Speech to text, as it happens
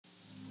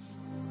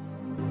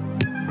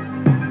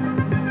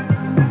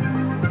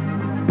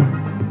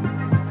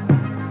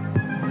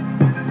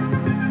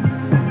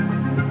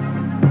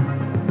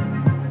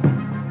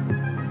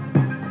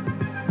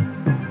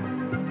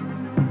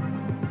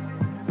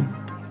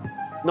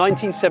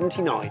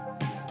1979,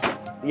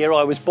 the year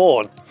I was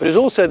born, but it was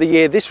also the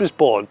year this was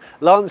born.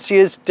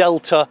 Lancia's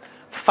Delta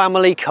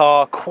family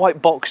car,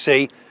 quite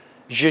boxy,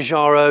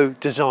 Giugiaro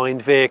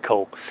designed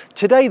vehicle.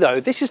 Today though,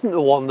 this isn't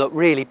the one that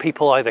really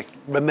people either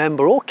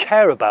remember or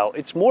care about.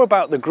 It's more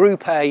about the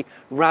Group A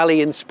rally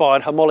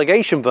inspired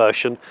homologation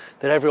version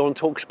that everyone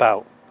talks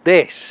about.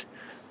 This,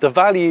 the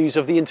values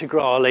of the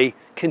Integrale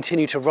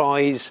continue to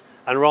rise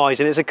and rise,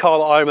 and it's a car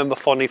that I remember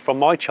fondly from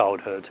my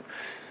childhood.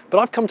 But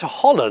I've come to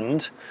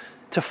Holland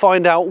to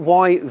find out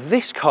why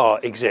this car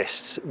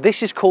exists.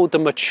 This is called the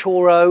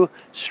Maturo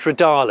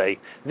Stradale.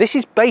 This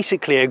is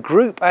basically a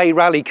Group A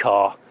rally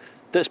car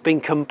that's been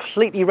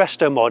completely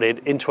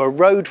resto-modded into a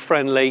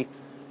road-friendly,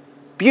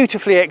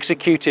 beautifully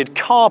executed,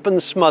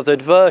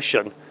 carbon-smothered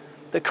version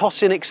that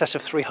costs in excess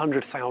of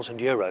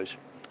 300,000 euros.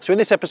 So in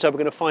this episode, we're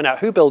going to find out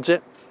who builds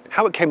it,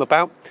 how it came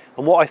about,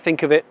 and what I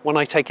think of it when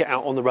I take it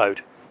out on the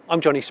road.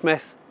 I'm Jonny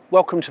Smith.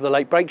 Welcome to the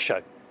Late Break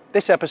Show.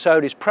 This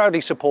episode is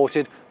proudly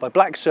supported by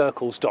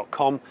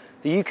blackcircles.com,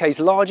 the UK's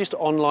largest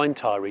online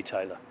tyre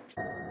retailer.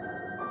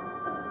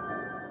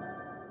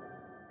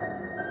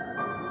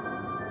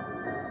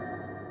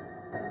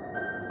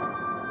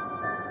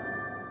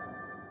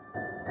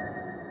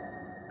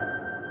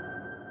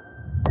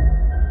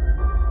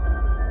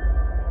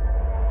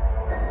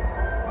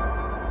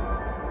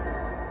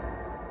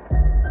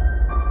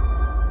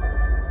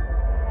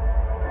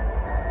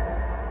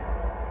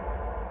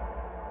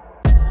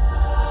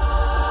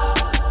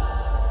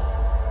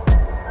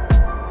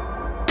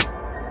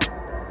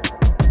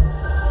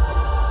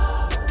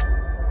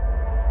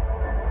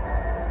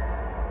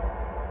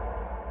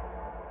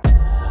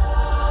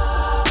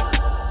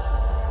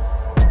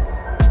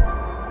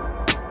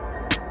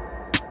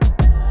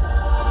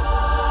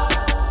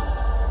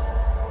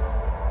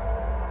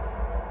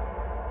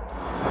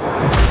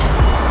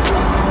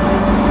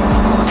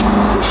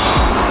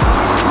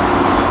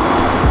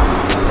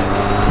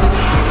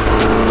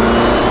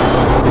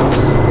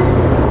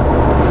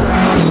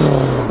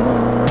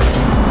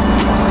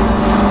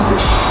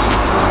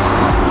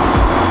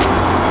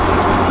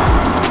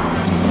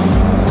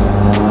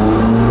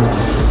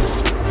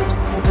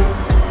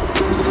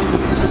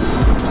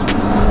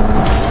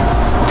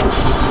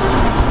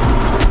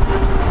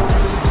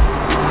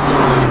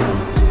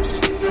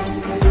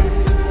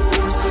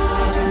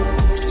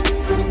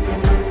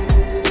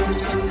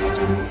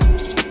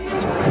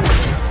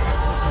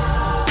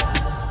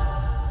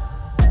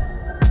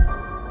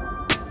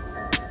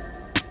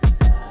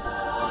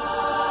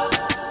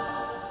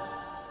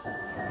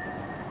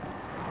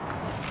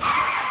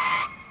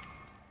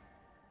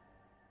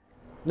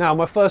 Now,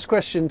 my first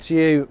question to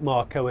you,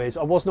 Marco, is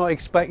I was not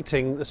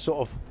expecting the sort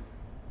of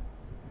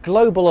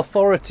global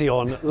authority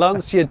on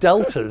Lancia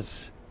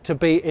Deltas to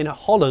be in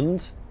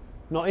Holland,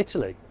 not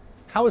Italy.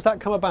 How has that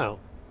come about?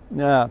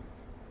 Yeah,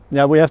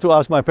 we have to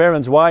ask my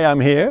parents why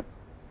I'm here.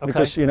 Okay.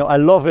 Because, you know, I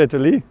love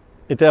Italy,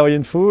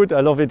 Italian food,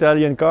 I love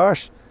Italian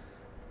cars.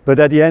 But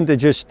at the end, it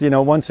just, you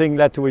know, one thing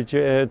led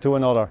to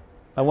another.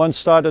 I once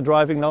started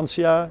driving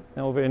Lancia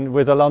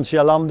with a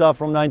Lancia Lambda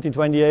from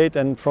 1928,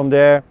 and from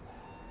there,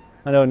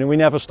 I know, we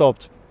never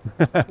stopped.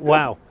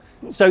 Wow.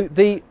 So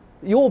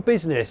your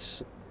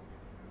business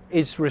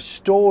is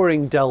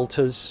restoring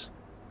Deltas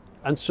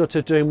and sort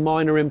of doing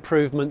minor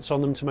improvements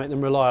on them to make them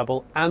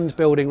reliable and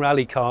building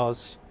rally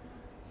cars.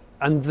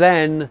 And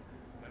then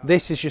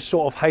this is your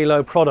sort of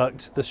halo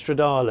product, the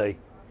Stradale.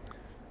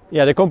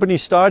 Yeah, the company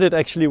started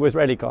actually with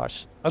rally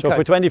cars. Okay. So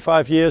for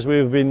 25 years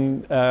we've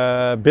been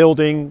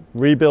building,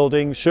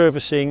 rebuilding,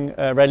 servicing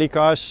rally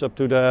cars up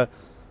to the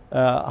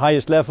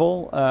highest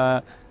level.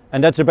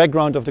 And that's the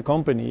background of the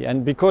company.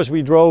 And because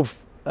we drove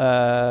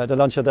the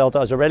Lancia Delta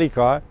as a rally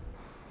car,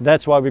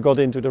 that's why we got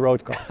into the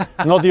road car,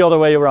 not the other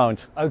way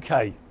around.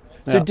 Okay.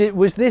 So yeah.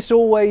 Was this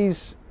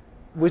always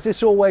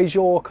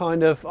your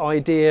kind of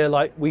idea,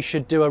 like we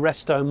should do a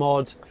resto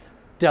mod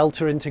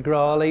Delta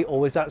Integrale, or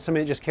was that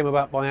something that just came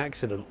about by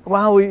accident?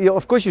 Well,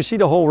 of course you see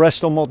the whole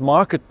resto-mod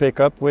market pick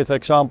up with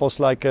examples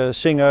like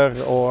Singer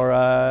or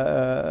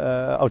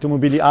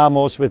Automobili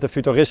Amos with the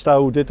Futurista,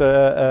 who did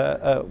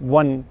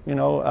one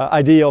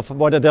idea of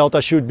what a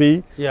Delta should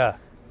be. Yeah.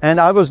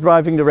 And I was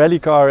driving the rally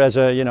car as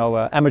a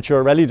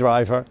amateur rally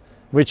driver,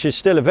 which is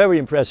still a very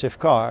impressive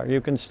car. You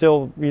can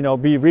still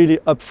be really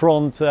up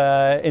front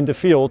in the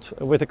field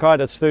with a car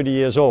that's 30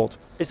 years old.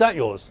 Is that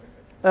yours?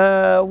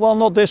 Well,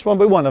 not this one,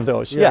 but one of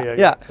those.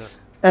 Yeah.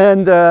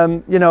 And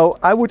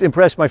I would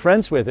impress my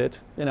friends with it.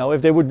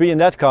 If they would be in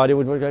that car, they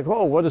would be like,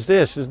 "Oh, what is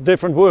this? It's a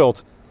different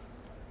world."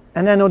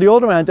 And then on the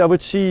other hand, I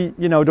would see,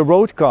 the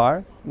road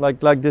car,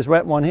 like this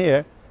red one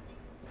here.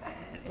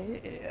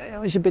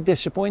 It was a bit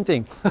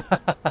disappointing.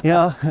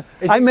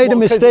 I made a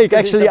mistake.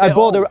 Actually, I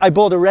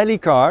bought a rally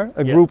car,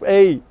 a Group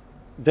A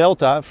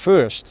Delta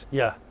first.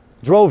 Yeah.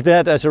 Drove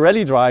that as a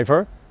rally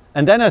driver,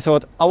 and then I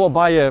thought I will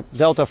buy a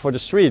Delta for the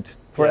street.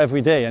 For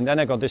every day, and then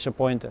I got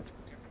disappointed.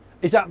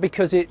 Is that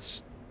because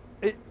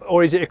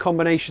or is it a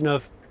combination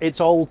of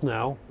it's old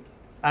now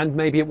and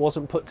maybe it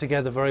wasn't put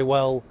together very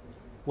well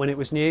when it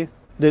was new?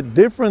 The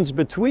difference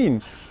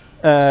between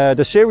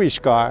the series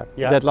car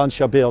Yeah. that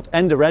Lancia built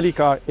and the rally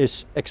car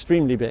is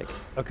extremely big.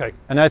 Okay.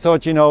 And I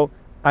thought, you know,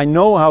 I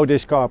know how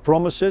this car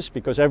promises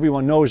because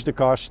everyone knows the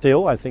car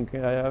still. I think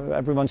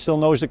everyone still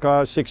knows the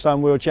car,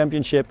 6-time world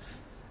championship.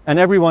 And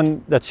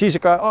everyone that sees a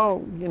car,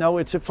 oh, you know,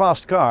 it's a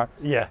fast car.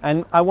 Yeah.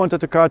 And I wanted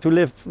the car to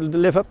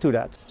live up to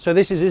that. So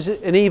this is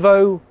it an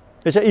Evo?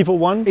 It's an Evo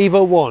 1.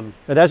 Evo 1.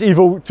 It has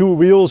Evo 2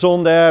 wheels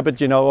on there,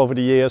 but you know, over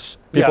the years,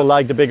 people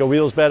like the bigger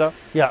wheels better.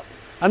 Yeah.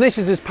 And this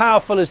is as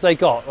powerful as they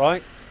got,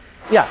 right?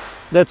 Yeah.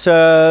 That's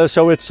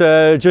so it's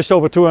just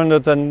over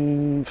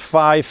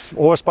 205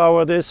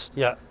 horsepower. This.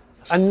 Yeah.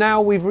 And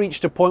now we've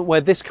reached a point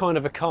where this kind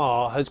of a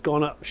car has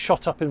gone up,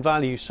 shot up in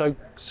value so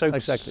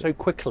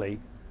quickly.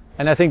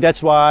 And I think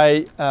that's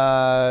why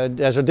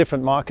there's a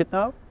different market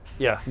now.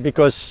 Yeah.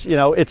 Because you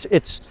know it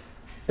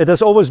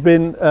has always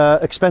been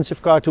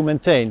expensive car to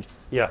maintain.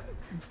 Yeah.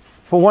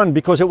 For one,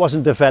 because it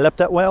wasn't developed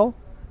that well.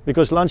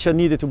 Because Lancia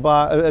needed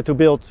to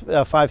build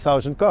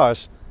 5,000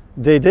 cars.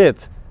 They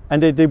did,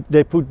 and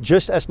they put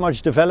just as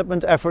much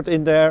development effort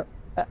in there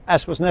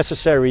as was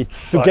necessary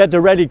to get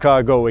the rally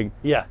car going.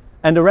 Yeah.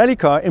 And the rally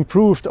car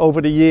improved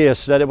over the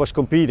years that it was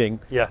competing.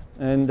 Yeah.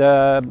 And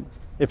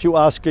if you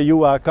ask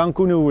Juha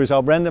Kankkunen, who is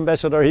our brand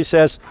ambassador, he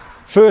says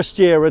first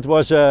year it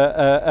was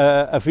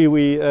a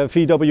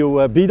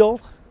VW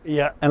Beetle.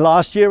 Yeah. And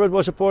last year it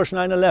was a Porsche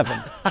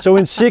 911. So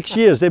in 6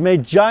 years they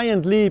made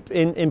giant leap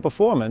in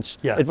performance.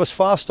 Yeah. It was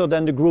faster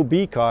than the Group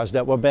B cars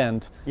that were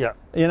banned. Yeah.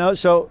 You know,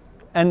 so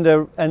and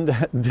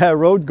their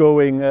road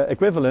going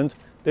equivalent,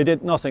 they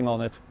did nothing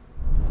on it.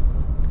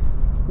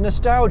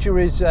 Nostalgia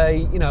is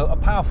a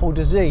powerful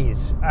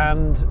disease,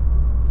 and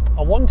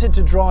I wanted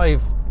to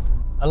drive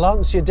a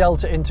Lancia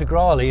Delta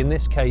Integrale, in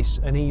this case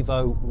an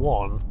Evo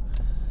 1,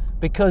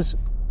 because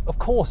of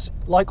course,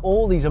 like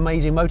all these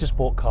amazing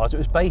motorsport cars, it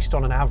was based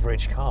on an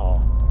average car.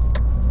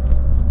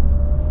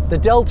 The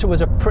Delta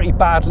was a pretty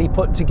badly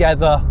put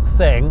together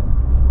thing,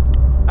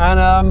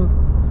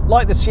 and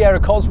like the Sierra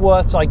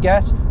Cosworths, I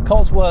guess,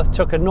 Cosworth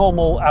took a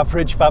normal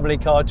average family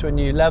car to a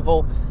new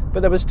level,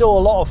 but there was still a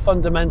lot of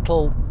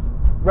fundamental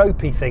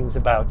ropey things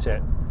about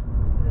it.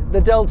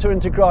 The Delta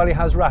Integrale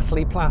has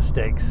rattly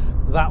plastics,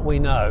 that we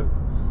know.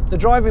 The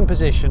driving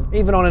position,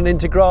 even on an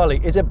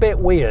Integrale, is a bit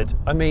weird.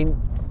 I mean,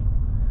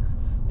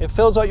 it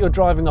feels like you're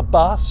driving a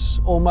bus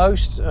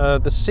almost.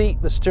 The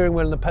seat, the steering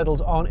wheel and the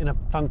pedals aren't in a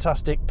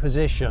fantastic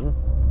position.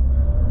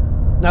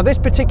 Now this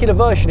particular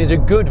version is a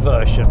good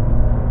version.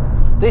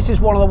 This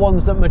is one of the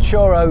ones that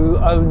Maturo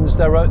owns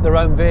their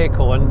own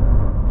vehicle,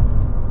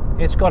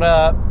 and it's got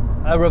a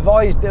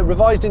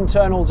revised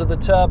internals of the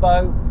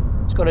turbo.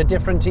 It's got a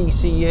different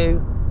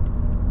ECU.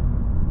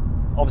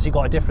 Obviously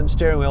got a different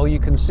steering wheel, you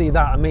can see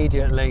that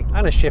immediately,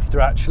 and a shifter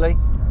actually.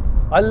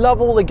 I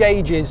love all the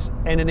gauges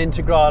in an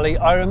Integrale.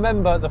 I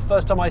remember the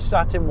first time I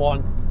sat in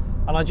one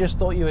and I just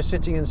thought you were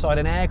sitting inside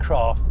an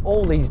aircraft.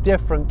 All these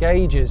different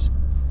gauges,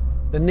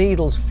 the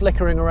needles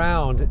flickering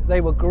around,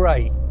 they were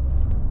great.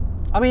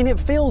 I mean, it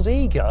feels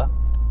eager,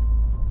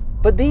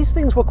 but these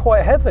things were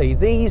quite heavy.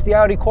 The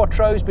Audi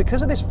Quattros,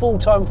 because of this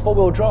full-time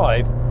four-wheel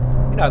drive,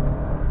 you know,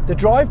 the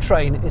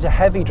drivetrain is a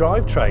heavy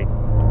drivetrain.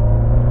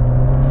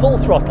 Full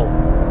throttle.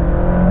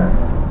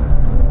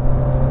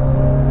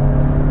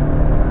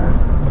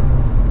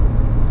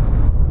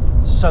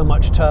 So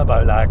much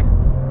turbo lag.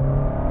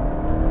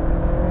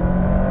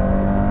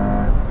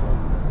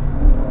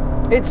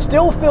 It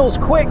still feels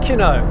quick, you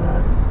know.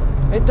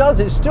 It does,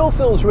 it still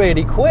feels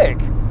really quick.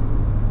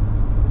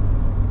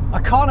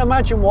 I can't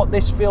imagine what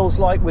this feels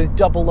like with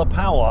double the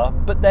power,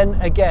 but then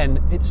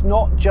again, it's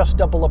not just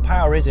double the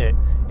power, is it?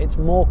 It's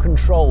more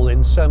control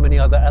in so many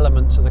other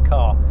elements of the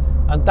car.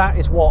 And that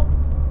is what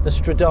the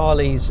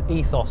Stradale's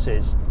ethos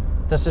is.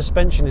 The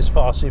suspension is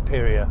far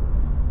superior.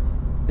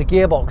 The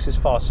gearbox is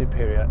far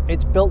superior.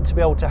 It's built to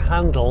be able to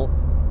handle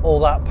all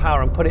that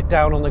power and put it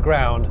down on the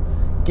ground,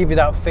 give you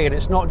that feel.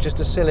 It's not just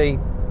a silly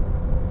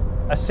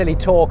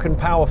torque and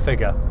power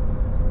figure.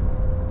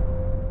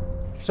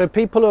 So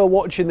people who are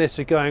watching this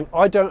are going,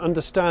 I don't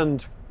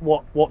understand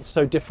what's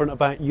so different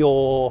about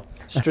your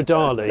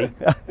Stradale.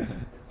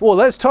 Well,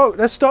 let's start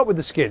with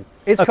the skin.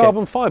 It's okay.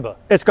 Carbon fibre.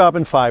 It's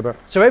carbon fibre.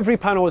 So every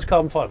panel is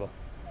carbon fibre.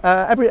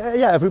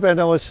 Every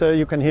panel is.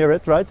 You can hear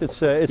it, right? It's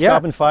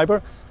carbon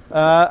fibre.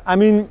 I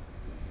mean,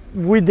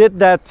 we did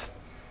that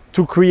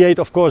to create,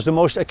 of course, the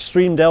most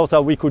extreme Delta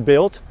we could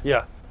build.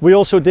 Yeah. We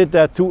also did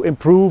that to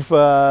improve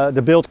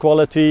the build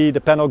quality,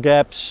 the panel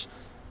gaps,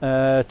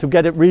 to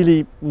get it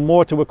really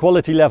more to a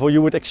quality level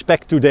you would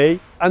expect today.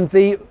 And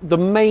the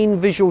main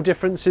visual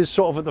differences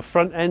sort of at the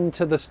front end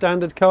to the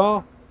standard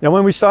car? Yeah,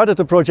 when we started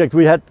the project,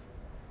 we had,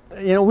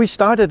 you know, we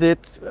started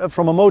it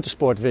from a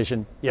motorsport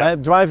vision. Yeah.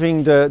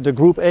 Driving the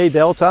Group A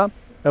Delta,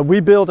 we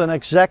built an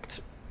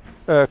exact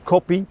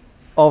copy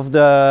of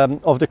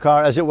the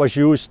car as it was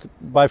used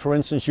by, for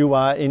instance,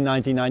 Juha in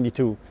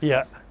 1992.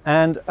 Yeah.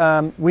 And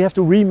we have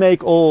to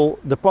remake all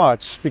the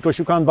parts because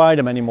you can't buy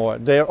them anymore.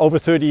 They're over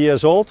 30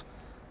 years old.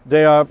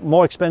 They are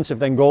more expensive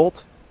than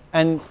gold,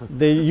 and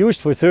they're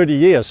used for 30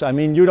 years. I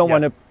mean, you don't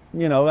want to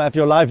you know, have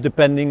your life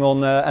depending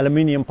on an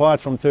aluminium part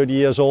from 30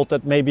 years old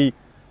that maybe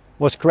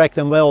was cracked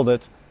and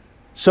welded.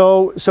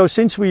 So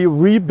since we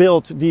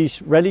rebuilt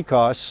these rally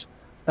cars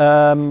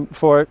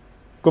for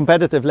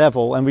competitive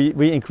level, and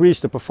we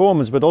increased the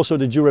performance but also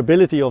the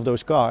durability of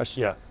those cars,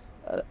 yeah,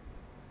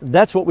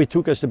 that's what we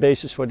took as the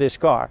basis for this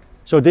car.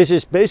 So this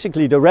is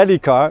basically the rally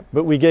car,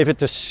 but we gave it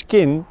the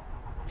skin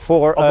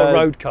for a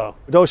road car.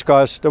 Those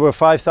cars, there were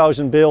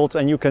 5,000 built,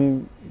 and you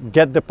can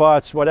get the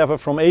parts whatever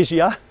from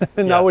Asia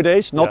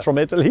nowadays, not from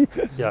Italy.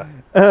 Yeah.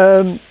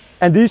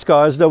 And these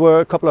cars, there were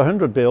a couple of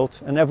hundred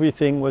built, and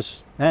everything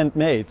was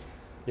handmade.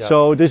 Yeah.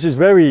 So this is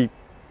very,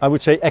 I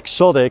would say,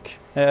 exotic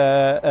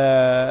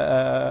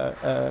a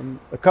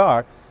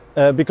car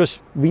because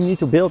we need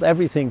to build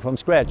everything from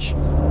scratch.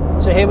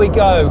 So here we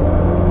go,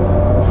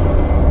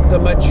 the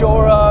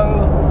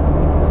Maturo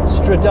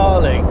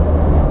Stradale.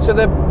 So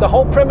the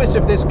whole premise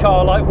of this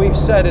car, like we've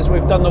said as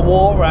we've done the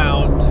walk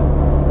round,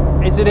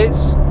 is that it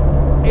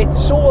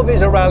sort of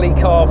is a rally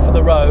car for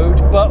the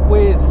road, but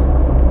with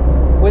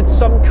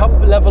some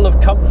level of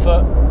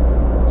comfort,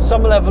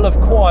 some level of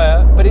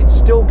quiet, but it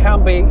still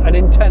can be an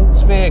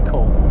intense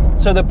vehicle.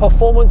 So the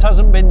performance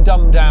hasn't been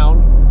dumbed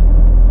down.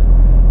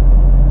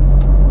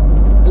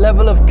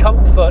 Level of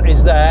comfort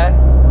is there.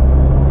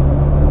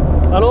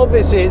 And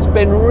obviously it's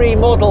been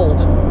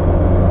remodeled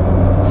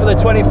for the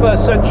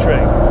 21st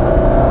century.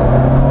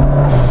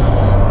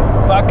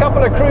 But a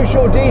couple of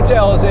crucial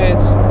details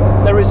is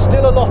there is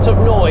still a lot of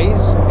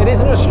noise. It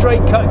isn't a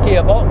straight cut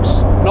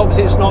gearbox, and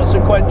obviously it's not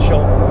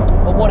sequential.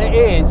 But what it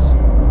is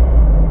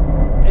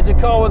a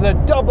car with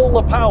double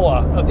the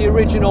power of the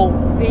original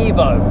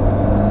Evo.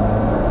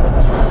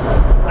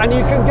 And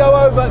you can go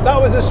over,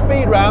 that was a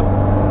speed ramp,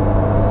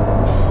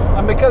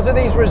 and because of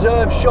these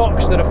reserve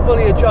shocks that are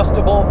fully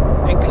adjustable,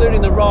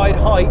 including the ride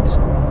height,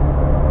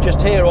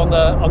 just here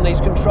on these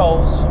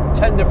controls,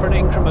 10 different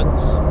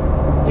increments,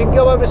 you can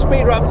go over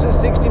speed ramps at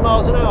 60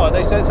 miles an hour.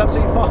 They say it's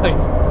absolutely fine.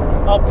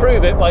 I'll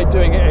prove it by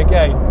doing it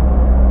again.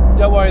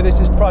 Don't worry, this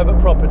is private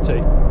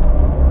property.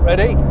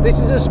 Ready? This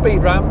is a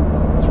speed ramp.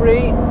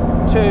 3,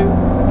 2,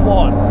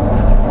 1.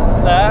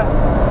 There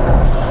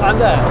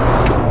and there.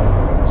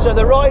 So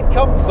the ride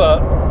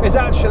comfort is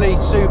actually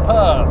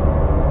superb.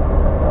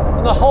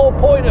 And the whole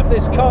point of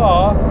this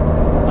car,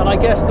 and I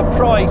guess the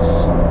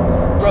price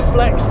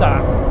reflects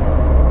that,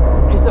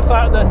 is the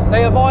fact that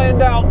they have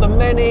ironed out the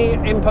many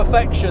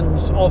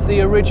imperfections of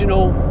the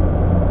original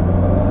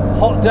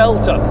Hot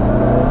Delta.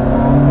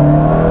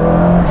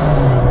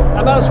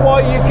 And that's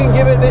why you can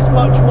give it this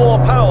much more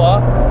power,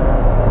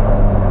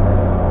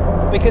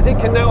 because it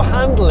can now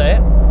handle it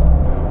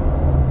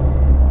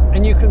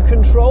and you can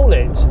control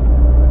it.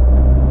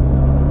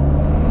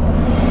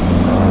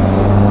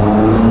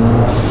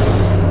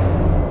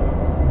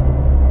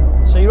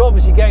 So you're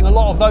obviously getting a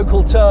lot of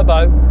vocal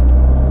turbo,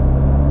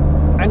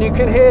 and you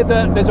can hear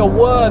that there's a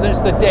whir that's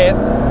the diff.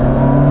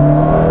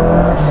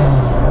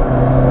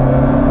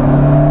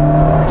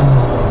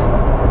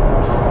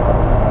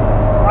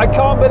 I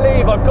can't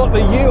believe I've got the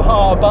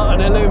Juha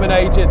button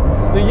illuminated.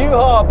 The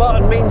Juha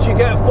button means you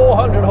get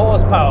 400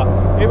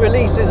 horsepower. It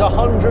releases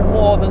 100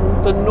 more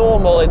than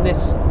normal in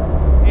this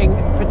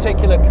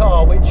particular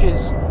car, which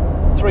is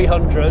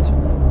 300.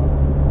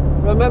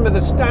 Remember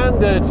the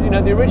standard, you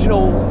know, the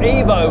original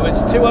Evo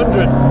was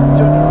 200.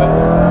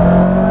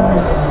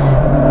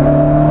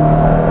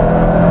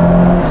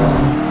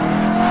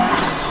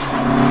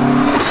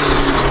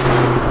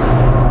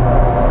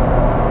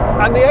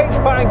 And the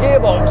H-pattern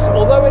gearbox,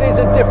 although it is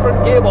a different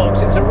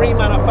gearbox, it's a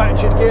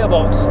remanufactured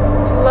gearbox,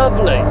 it's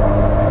lovely.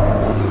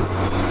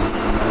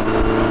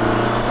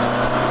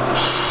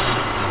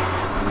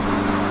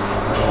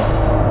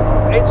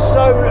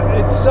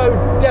 It's so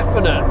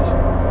definite.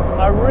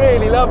 I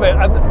really love it.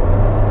 And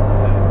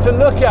to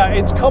look at,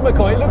 it's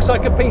comical. It looks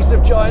like a piece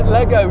of giant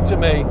Lego to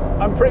me.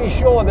 I'm pretty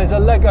sure there's a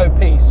Lego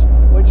piece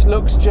which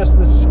looks just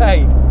the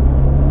same.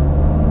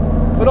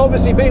 But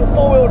obviously being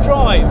four-wheel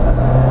drive,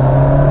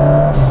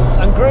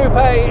 and Group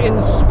A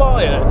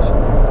inspired,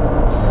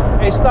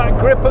 it's that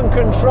grip and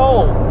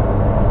control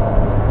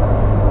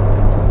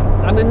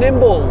and the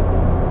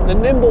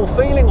nimble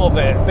feeling of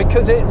it,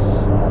 because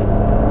it's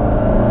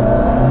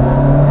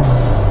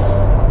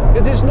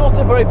not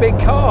a very big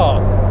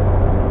car.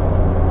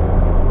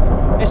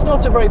 It's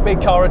not a very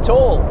big car at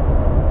all.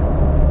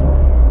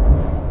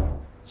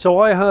 So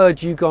I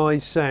heard you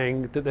guys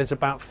saying that there's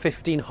about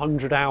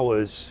 1,500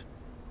 hours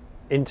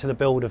into the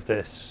build of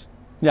this.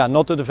 Yeah,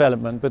 not the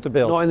development, but the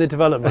build. Not in the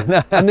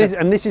development. and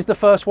this is the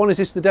first one. Is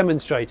this the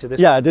demonstrator?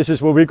 This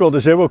is what we call the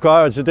zero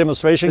car. It's a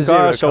demonstration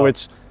car. So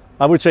it's,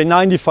 I would say,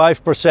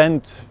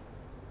 95%,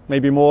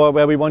 maybe more,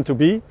 where we want to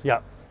be.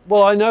 Yeah.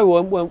 Well, I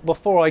know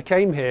before I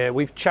came here,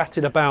 we've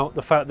chatted about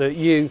the fact that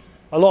a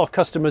lot of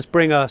customers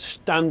bring a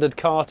standard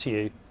car to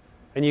you,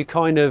 and you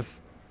kind of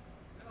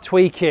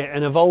tweak it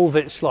and evolve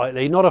it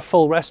slightly. Not a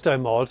full resto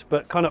mod,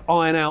 but kind of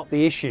iron out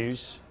the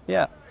issues.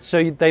 Yeah. So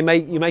you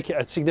make it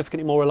a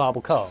significantly more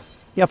reliable car.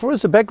 Yeah, for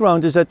us the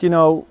background is that, you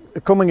know,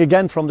 coming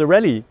again from the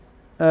rally,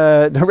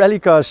 the rally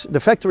cars, the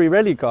factory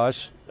rally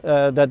cars,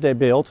 that they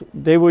built,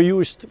 they were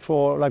used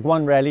for like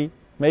one rally,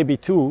 maybe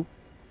two,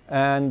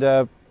 and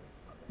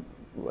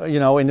you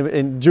know,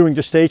 during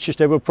the stages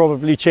they would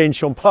probably change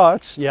some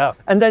parts,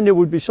 and then they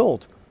would be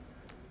sold.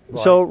 Right.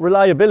 So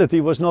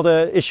reliability was not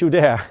an issue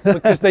there.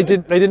 Because they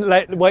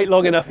didn't wait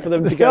long enough for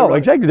them to go. No, right?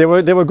 Exactly.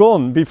 They were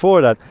gone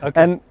before that.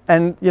 Okay.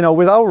 And you know,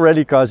 with our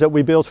rally cars that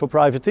we built for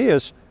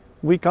privateers,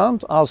 we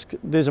can't ask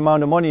this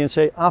amount of money and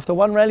say after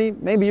one rally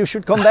maybe you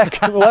should come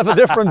back and we'll have a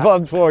different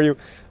one for you.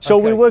 So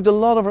we worked a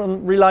lot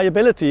on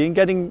reliability and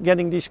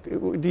getting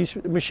these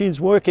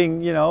machines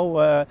working, you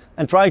know,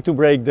 and trying to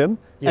break them,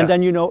 and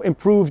then, you know,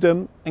 improve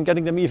them and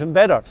getting them even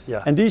better.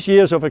 And these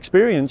years of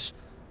experience,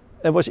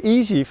 it was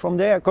easy from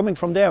there, coming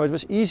from there, it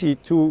was easy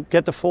to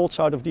get the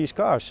faults out of these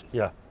cars.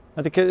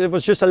 I think it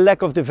was just a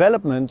lack of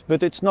development,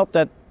 but it's not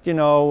that, you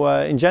know,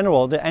 in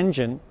general, the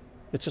engine,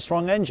 it's a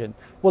strong engine.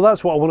 Well,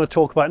 that's what I want to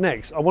talk about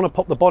next. I want to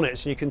pop the bonnet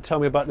so you can tell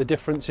me about the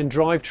difference in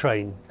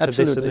drivetrain to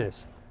this and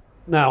this.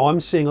 Now, I'm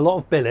seeing a lot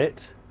of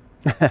billet,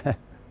 but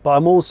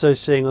I'm also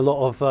seeing a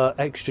lot of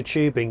extra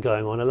tubing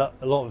going on,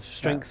 a lot of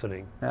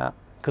strengthening.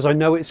 Because I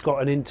know it's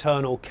got an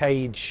internal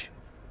cage.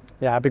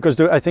 Yeah, because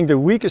I think the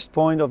weakest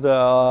point of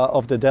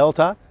the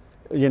Delta,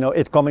 you know,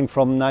 it coming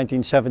from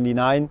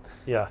 1979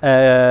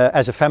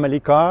 as a family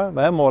car,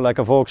 more like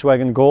a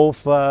Volkswagen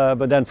Golf,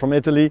 but then from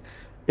Italy,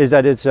 is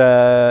that it's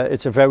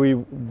a very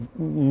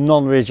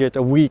non-rigid,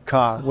 a weak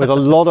car with a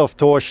lot of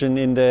torsion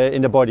in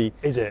the body.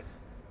 Is it?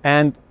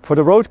 And for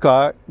the road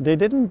car, they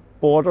didn't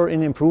bother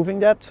in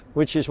improving that,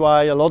 which is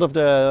why a lot of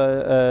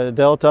the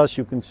Deltas,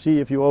 you can see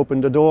if you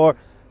open the door,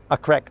 are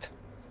cracked.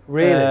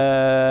 Really?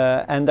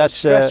 And that's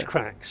stress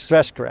cracks.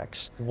 Stress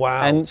cracks.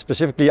 Wow. And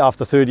specifically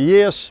after 30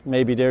 years,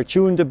 maybe they're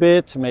tuned a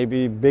bit,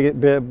 maybe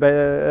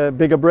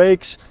bigger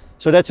brakes.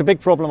 So that's a big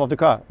problem of the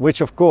car,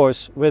 which of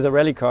course with a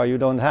rally car you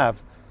don't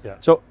have.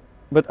 So,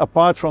 but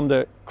apart from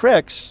the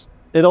cracks,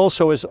 it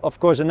also is of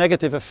course a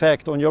negative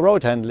effect on your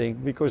road handling,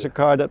 because a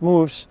car that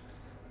moves,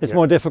 it's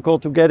more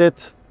difficult to get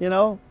it, you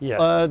know,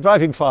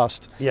 driving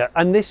fast.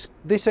 And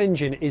this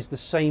engine is the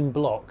same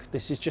block.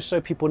 This is just so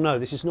people know,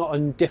 this is not a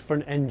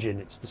different engine,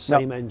 it's the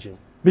same engine.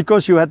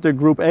 Because you had the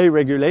Group A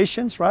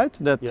regulations, right?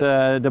 That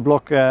the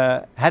block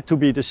had to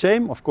be the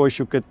same. Of course,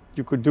 you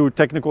could do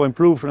technical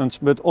improvements,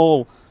 but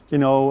all, you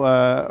know,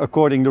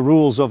 according the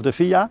rules of the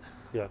FIA.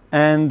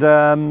 And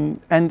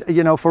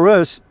you know, for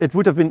us, it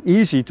would have been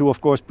easy to,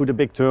 of course, put a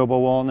big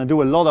turbo on and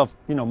do a lot of,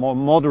 you know, more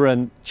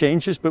modern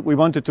changes, but we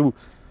wanted to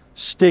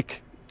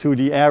stick to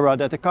the era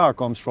that the car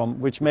comes from,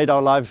 which made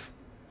our life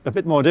a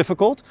bit more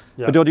difficult.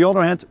 But on the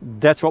other hand,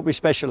 that's what we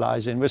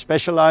specialize in. We're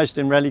specialized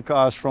in rally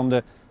cars from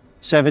the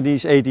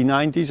 70s, 80s,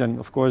 90s, and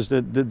of course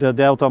the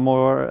Delta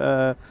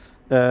more,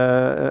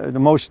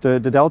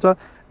 the Delta.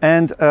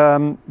 And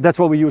that's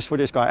what we use for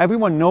this car.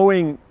 Everyone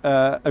knowing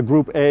a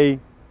Group A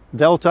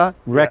Delta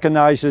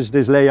recognizes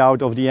this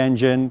layout of the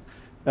engine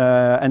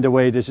and the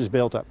way this is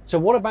built up. So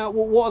what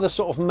are the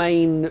sort of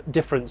main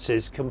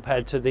differences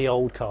compared to the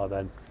old car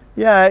then?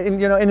 Yeah,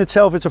 you know, in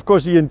itself, it's of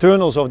course the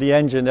internals of the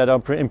engine that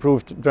are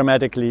improved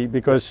dramatically,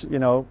 because, you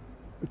know,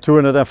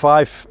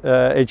 205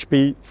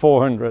 HP,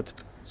 400.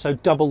 So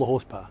double the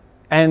horsepower.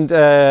 And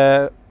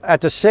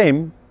at the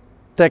same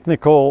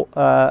technical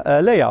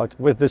layout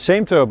with the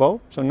same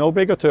turbo, so no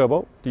bigger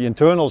turbo. The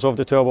internals of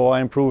the turbo are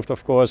improved,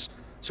 of course,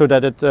 so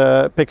that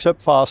it picks up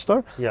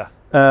faster.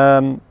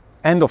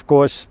 And of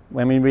course,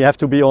 I mean, we have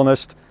to be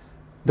honest,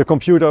 the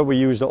computer, we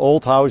use the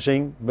old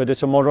housing, but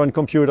it's a modern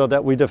computer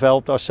that we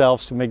developed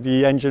ourselves to make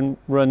the engine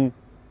run,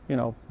 you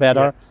know,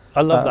 better. I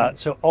love that.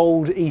 So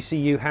old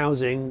ECU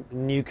housing,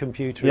 new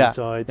computer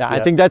inside. I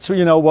think that's,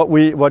 you know, what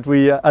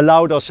we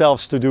allowed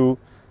ourselves to do.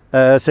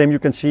 Same you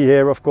can see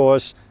here, of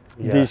course.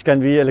 These can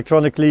be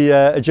electronically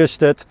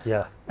adjusted.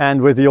 And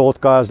with the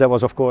old cars, that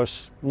was of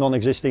course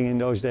non-existing in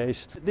those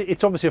days.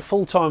 It's obviously a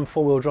full-time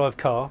four-wheel drive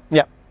car.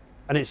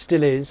 And it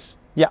still is.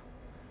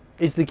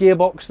 Is the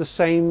gearbox the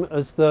same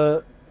as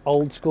the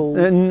old school?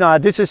 No,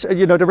 this is,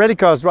 you know, the rally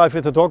cars drive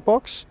with a dog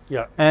box.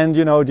 And,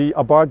 you know, the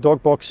Abarth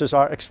dog boxes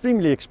are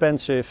extremely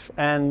expensive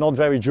and not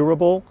very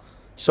durable.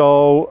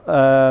 So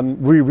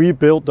we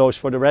rebuilt those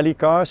for the rally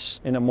cars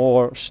in a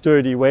more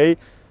sturdy way,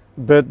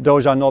 but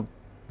those are not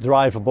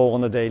drivable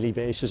on a daily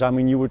basis. I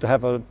mean, you would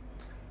have a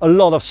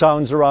lot of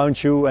sounds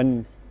around you,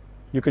 and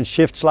you can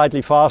shift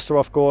slightly faster,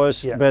 of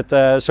course,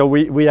 but so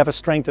we have a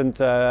strengthened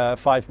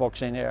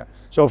 5-box in here.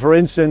 So for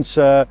instance,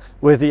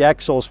 with the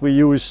axles, we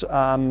use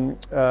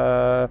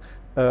a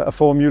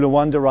Formula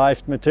One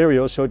derived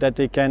material so that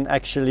they can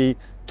actually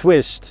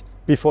twist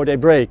before they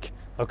break.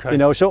 You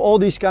know, so all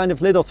these kind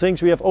of little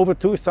things. We have over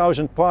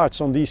 2,000 parts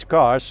on these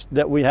cars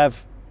that we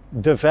have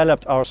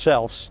developed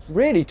ourselves.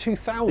 Really,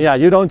 2,000? Yeah,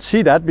 you don't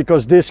see that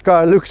because this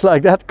car looks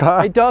like that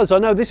car. It does, I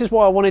know. This is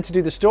why I wanted to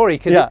do the story,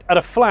 because at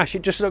a flash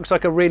it just looks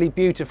like a really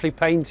beautifully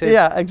painted,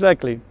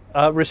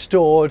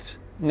 restored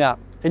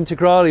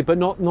Integrale, but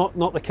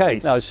not the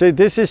case. No, so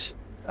this is,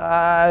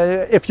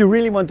 if you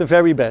really want the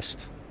very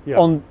best,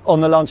 on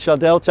the Lancia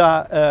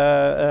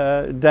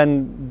Delta,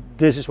 then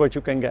this is what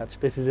you can get.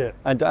 This is it.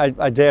 And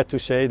I dare to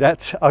say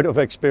that out of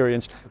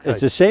experience. Okay.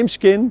 It's the same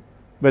skin,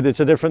 but it's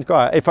a different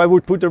car. If I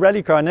would put the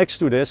rally car next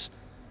to this,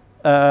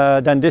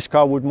 then this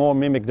car would more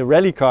mimic the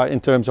rally car in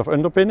terms of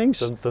underpinnings.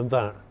 Than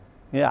that.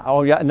 Yeah.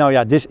 Oh yeah. No.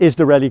 Yeah. This is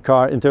the rally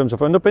car in terms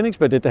of underpinnings,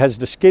 but it has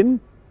the skin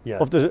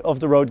of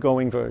the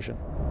road-going version.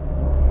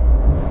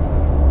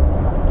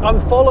 I'm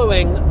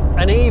following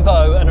an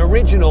Evo, an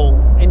original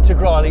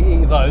Integrale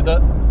Evo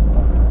that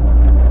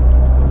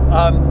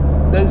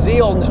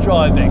Xeon's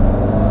driving.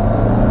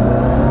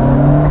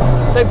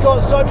 They've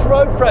got such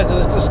road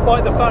presence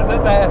despite the fact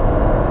that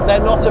they're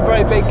not a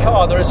very big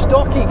car. They're a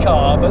stocky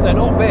car, but they're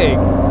not big.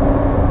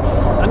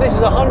 And this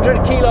is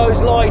 100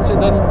 kilos lighter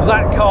than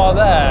that car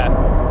there,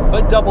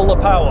 but double the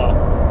power.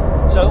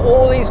 So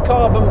all these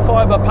carbon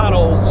fibre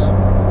panels.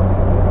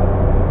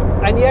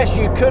 And yes,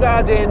 you could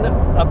add in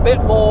a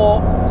bit more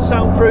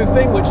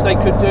soundproofing, which they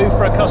could do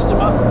for a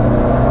customer.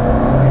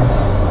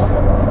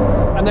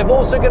 And they're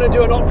also going to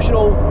do an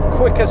optional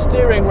quicker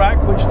steering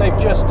rack, which they've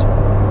just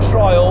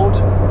trialed.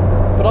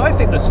 But I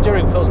think the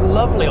steering feels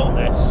lovely on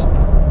this.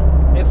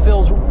 It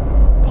feels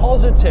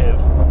positive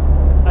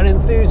and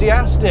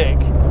enthusiastic.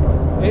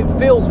 It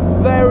feels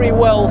very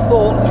well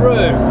thought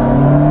through.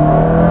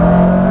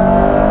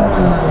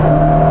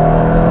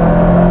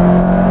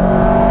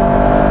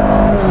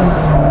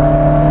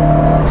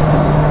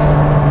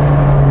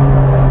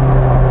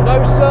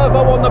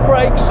 On the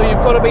brakes, so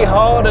you've got to be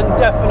hard and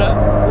definite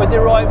with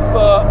your right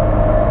foot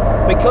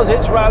because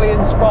it's rally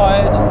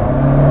inspired.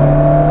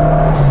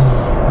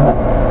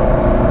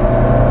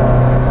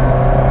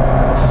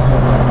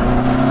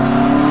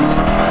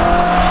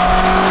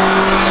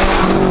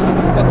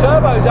 The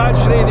turbo is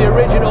actually the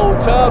original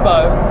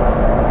turbo,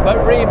 but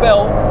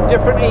rebuilt,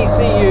 different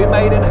ECU,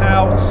 made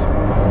in-house.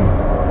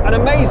 And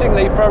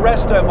amazingly, for a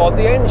resto mod,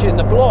 the engine,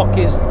 the block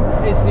is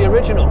the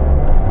original.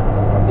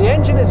 The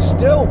engine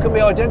can be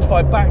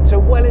identified back to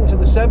well into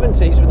the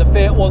 70s with the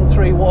Fiat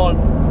 131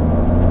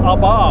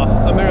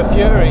 Abarth, the Mirror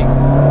Fury.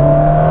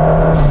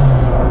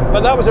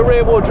 But that was a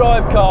rear-wheel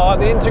drive car.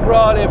 The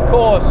Integrale, of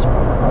course,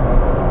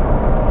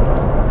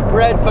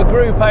 bred for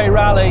Group A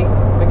rally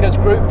because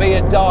Group B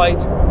had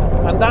died.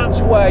 And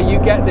that's where you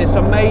get this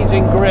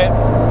amazing grip.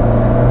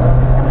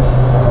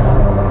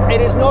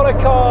 It is not a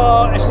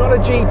car, it's not a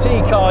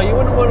GT car. You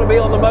wouldn't want to be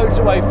on the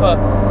motorway for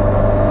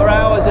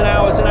hours and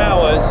hours and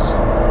hours.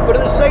 But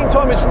at the same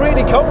time, it's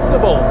really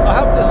comfortable, I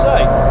have to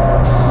say.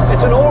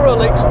 It's an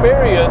oral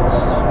experience,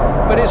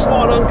 but it's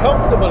not an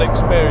uncomfortable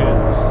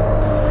experience.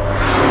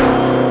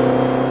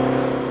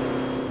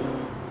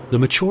 The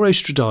Maturo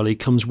Stradale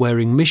comes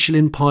wearing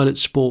Michelin Pilot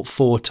Sport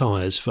 4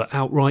 tyres for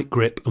outright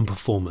grip and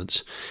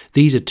performance.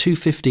 These are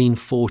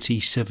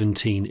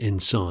 215/40/17 in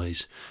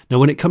size. Now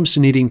when it comes to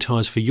needing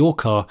tyres for your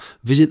car,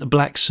 visit the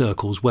Black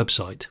Circles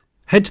website.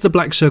 Head to the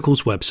Black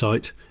Circles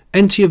website,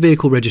 enter your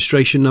vehicle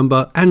registration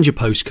number and your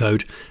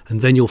postcode,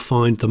 and then you'll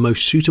find the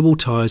most suitable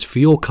tyres for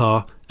your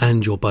car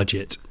and your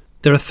budget.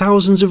 There are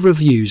thousands of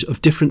reviews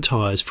of different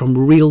tyres from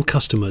real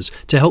customers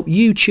to help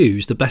you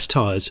choose the best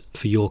tyres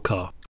for your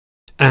car.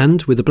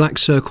 And with the Black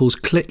Circles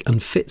Click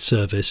and Fit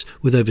service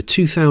with over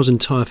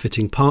 2,000 tyre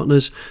fitting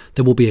partners,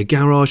 there will be a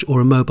garage or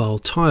a mobile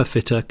tyre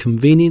fitter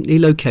conveniently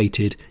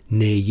located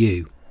near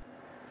you.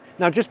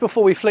 Now just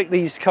before we flick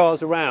these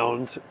cars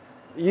around,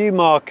 you,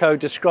 Marco,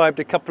 described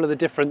a couple of the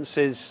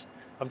differences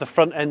of the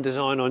front end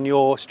design on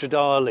your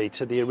Stradale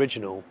to the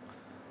original.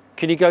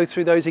 Can you go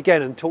through those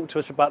again and talk to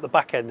us about the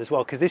back end as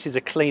well? Because this is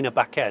a cleaner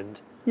back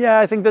end. Yeah,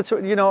 I think that's,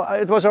 you know,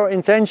 it was our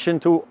intention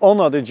to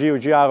honor the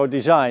Giugiaro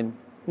design,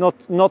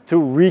 not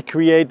to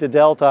recreate the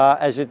Delta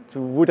as it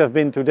would have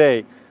been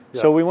today.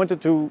 Yeah. So we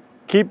wanted to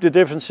keep the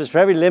differences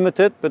very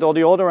limited, but on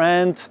the other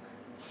hand,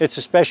 it's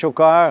a special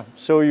car,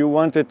 so you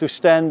want it to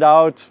stand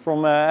out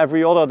from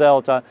every other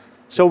Delta.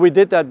 So we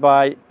did that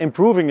by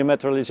improving the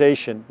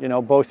materialization, you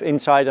know, both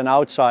inside and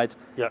outside.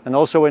 Yeah. And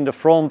also in the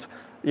front,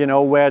 you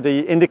know, where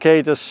the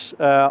indicators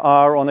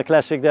are on a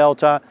classic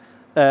Delta,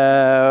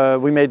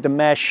 we made the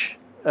mesh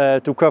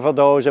to cover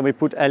those, and we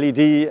put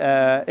LED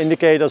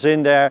indicators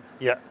in there.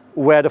 Yeah.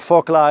 Where the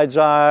fog lights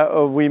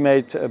are, we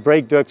made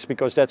brake ducts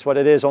because that's what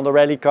it is on the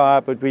rally car,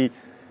 but we,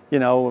 you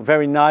know,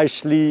 very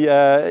nicely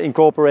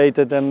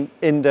incorporated them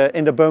in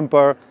the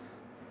bumper.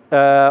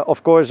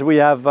 Of course, we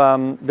have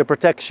the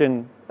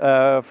protection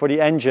for the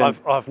engine.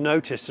 I've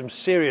noticed some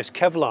serious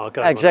Kevlar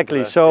going on.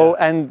 Exactly. So,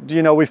 yeah. And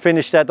you know, we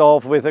finished that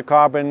off with a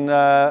carbon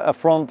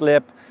front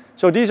lip.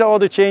 So these are all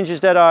the changes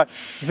that are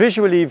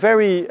visually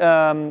very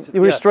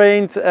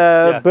restrained,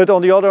 but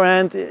on the other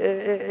hand,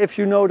 if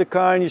you know the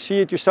car and you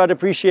see it, you start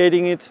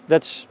appreciating it.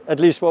 That's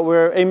at least what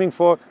we're aiming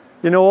for.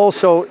 You know,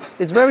 also,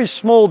 it's very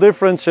small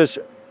differences.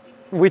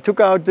 We took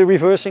out the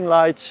reversing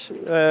lights,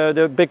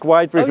 the big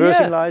white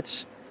reversing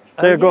lights.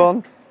 They're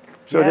gone.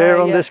 So they're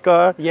on this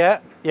car. Yeah,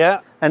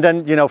 yeah. And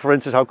then, you know, for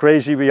instance, how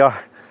crazy we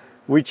are.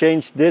 We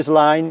changed this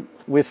line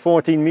with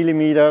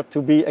 14mm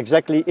to be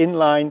exactly in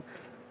line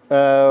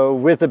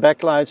with the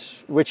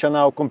backlights, which are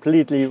now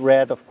completely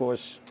red, of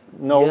course.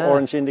 no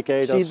orange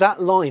indicators. See,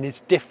 that line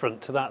is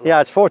different to that line.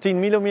 Yeah, it's 14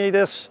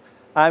 millimeters.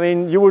 I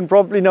mean, you wouldn't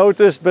probably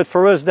notice, but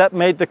for us that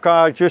made the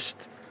car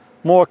just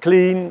more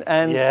clean.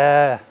 And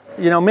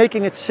you know,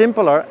 making it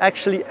simpler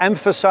actually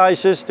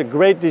emphasizes the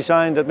great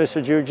design that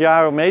Mr.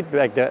 Giugiaro made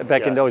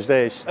back in those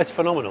days. It's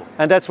phenomenal.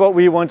 And that's what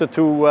we wanted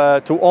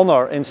to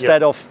honor,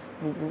 instead of,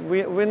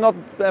 we're not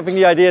having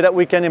the idea that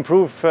we can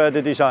improve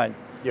the design.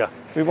 Yeah.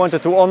 We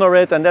wanted to honor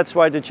it, and that's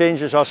why the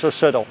changes are so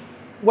subtle.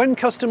 When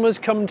customers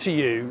come to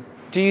you,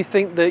 do you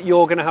think that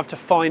you're going to have to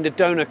find a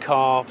donor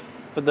car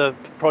for the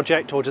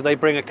project, or do they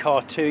bring a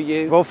car to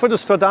you? Well, for the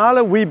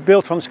Stradale, we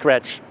built from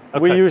scratch. Okay.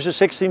 We use a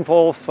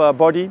 16-valve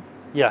body.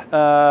 Yeah.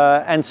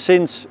 And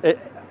since,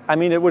 I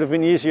mean, it would have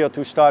been easier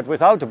to start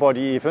without the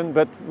body even,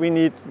 but we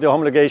need the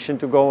homologation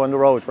to go on the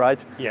road,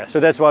 right? Yes. So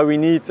that's why we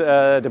need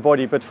the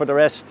body, but for the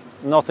rest,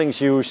 nothing's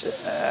used.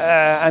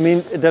 I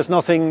mean, there's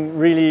nothing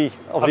really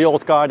of the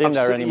old car in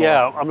there anymore.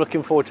 Yeah, I'm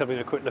looking forward to having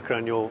a quick look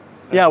around your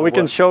we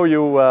can show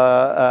you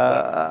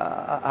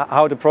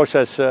how the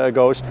process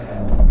goes.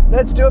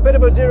 Let's do a bit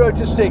of a 0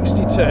 to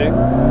 62.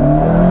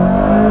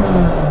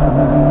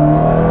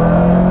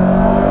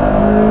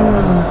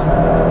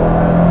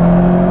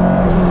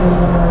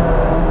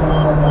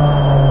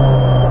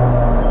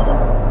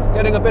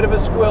 Getting a bit of a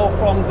squeal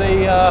from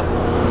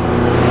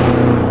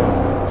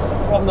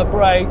the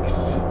brakes.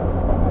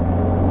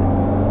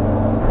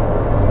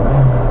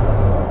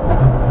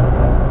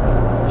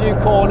 A few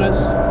corners,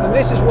 and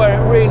this is where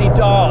it really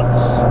darts.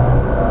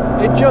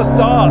 It just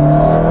darts.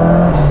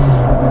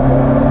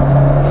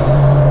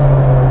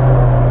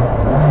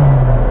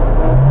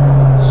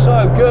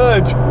 So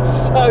good,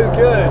 so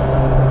good.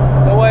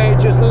 The way it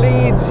just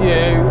leads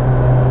you.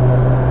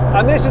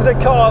 And this is a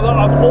car that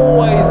I've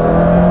always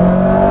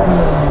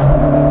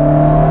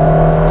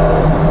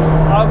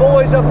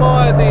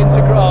admired, the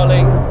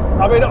Integrale.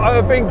 I mean,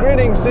 I've been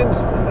grinning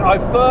since I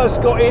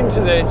first got into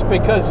this,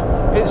 because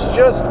it's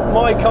just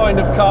my kind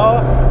of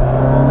car.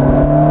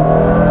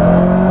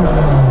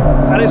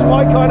 And it's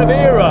my kind of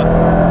era.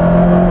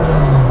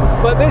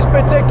 But this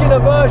particular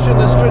version,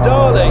 the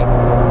Stradale,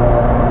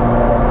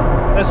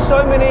 there's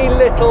so many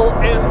little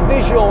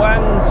visual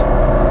and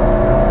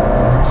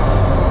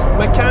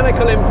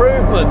mechanical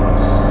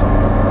improvements.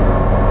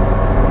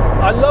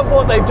 I love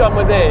what they've done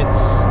with this.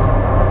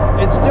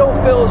 It still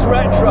feels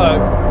retro,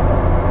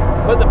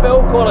 but the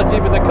build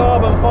quality with the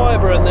carbon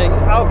fibre and the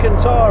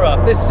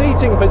Alcantara, this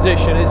seating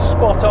position is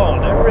spot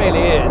on. It really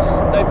is.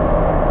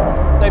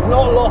 They've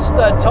not lost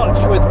their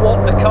touch with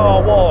what the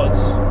car was.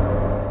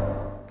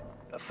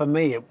 For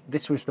me,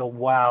 this was the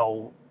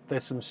wow.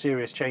 There's some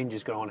serious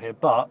changes going on here,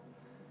 but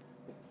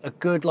a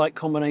good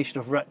combination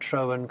of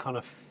retro and kind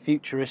of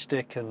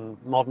futuristic and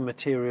modern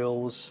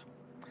materials.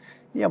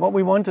 Yeah, what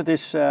we wanted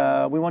is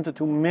we wanted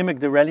to mimic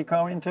the rally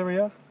car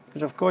interior.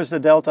 Because of course the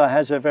Delta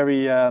has a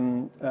very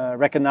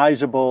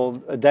recognizable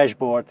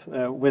dashboard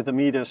with the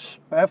meters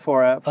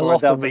for a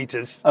lot of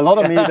meters. A lot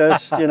of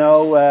meters, you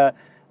know.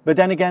 But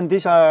then again,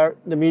 these are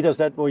the meters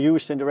that were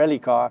used in the rally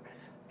car.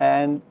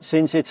 And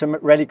since it's a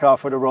rally car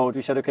for the road,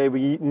 we said, okay,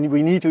 we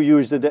need to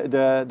use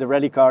the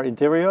rally car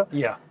interior.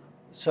 Yeah.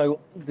 So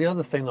the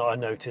other thing that I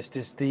noticed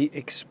is the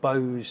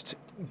exposed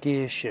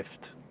gear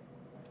shift.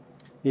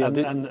 Yeah.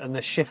 And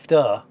the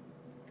shifter.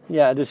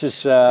 Yeah, this is...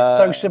 it's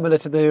so similar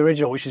to the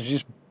original, which is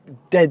just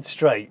dead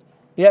straight.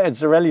 Yeah,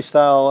 it's a rally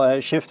style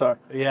shifter.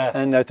 Yeah.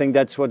 And I think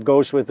that's what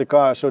goes with the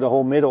car. So the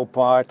whole middle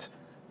part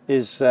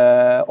is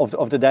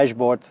of the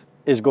dashboard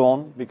is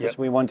gone, because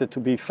we want it to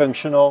be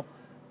functional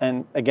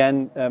and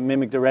again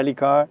mimic the rally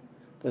car.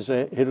 There's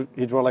a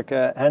hydraulic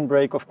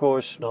handbrake, of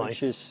course,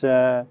 which is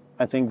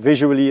I think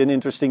visually an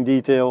interesting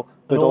detail,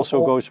 but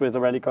also goes with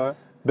the rally car.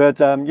 But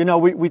you know,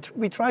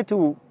 we try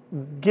to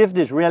give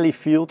this rally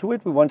feel to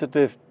it. We wanted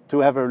to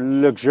have a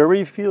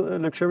luxury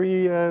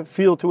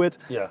feel to it.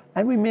 Yeah.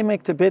 And we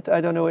mimicked a bit,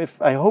 I don't know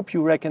if, I hope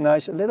you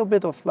recognize a little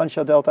bit of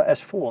Lancia Delta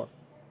S4,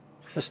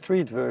 the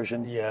street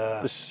version.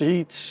 Yeah. The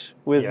seats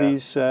with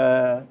these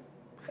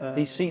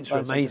seats are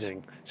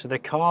amazing. So they're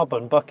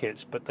carbon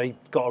buckets, but they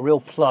got a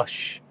real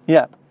plush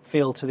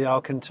feel to the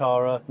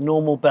Alcantara.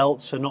 Normal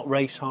belts are not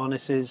race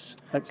harnesses,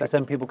 because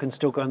then people can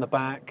still go in the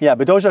back. Yeah,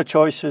 but those are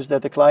choices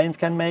that the client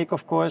can make,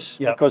 of course,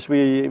 because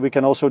we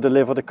can also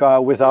deliver the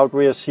car without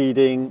rear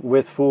seating,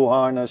 with full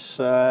harness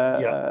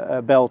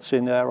belts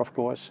in there, of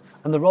course.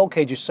 And the roll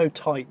cage is so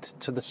tight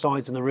to the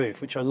sides and the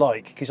roof, which I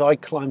like, because I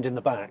climbed in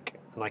the back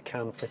and I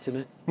can fit in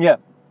it. Yeah.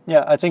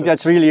 Yeah, I think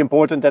that's really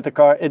important, that the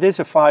car, it is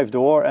a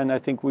 5-door, and I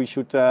think we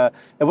should,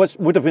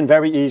 would have been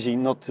very easy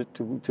not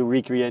to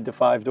recreate the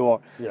 5-door.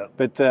 Yeah.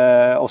 But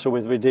also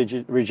with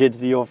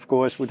rigidity, of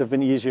course, would have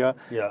been easier.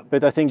 Yeah.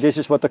 But I think this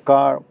is what the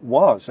car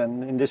was,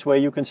 and in this way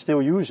you can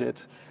still use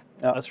it.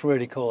 Yeah. That's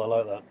really cool, I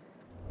like that.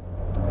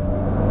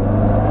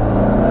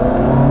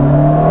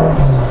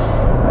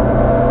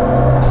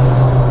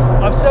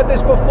 I've said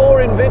this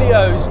before in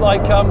videos,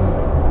 like,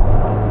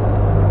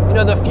 you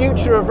know, the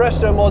future of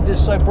resto mods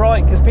is so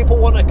bright because people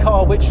want a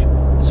car which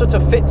sort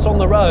of fits on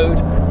the road.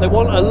 They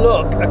want a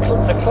look,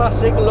 a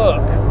classic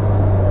look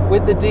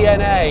with the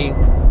DNA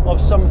of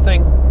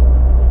something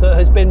that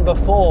has been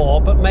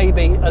before, but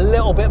maybe a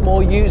little bit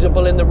more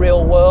usable in the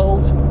real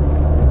world.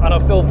 And I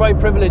feel very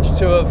privileged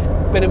to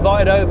have been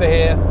invited over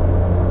here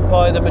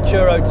by the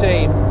Maturo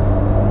team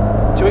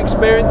to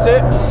experience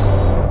it.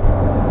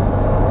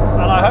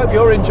 And I hope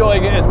you're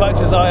enjoying it as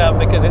much as I am,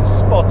 because it's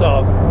spot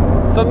on.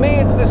 For me,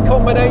 it's this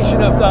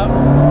combination of that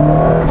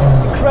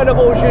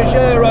incredible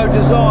Giugiaro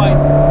design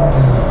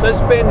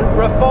that's been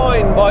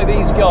refined by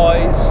these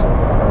guys,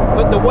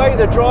 but the way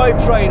the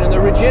drivetrain and the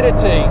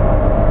rigidity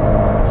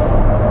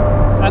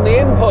and the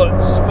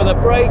inputs for the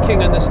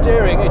braking and the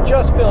steering, it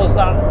just feels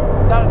that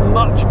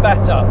much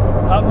better,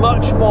 that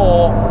much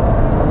more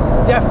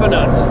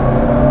definite.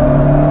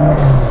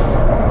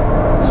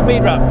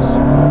 Speed ramps.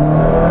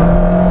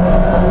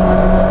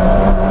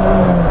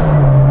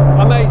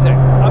 Amazing,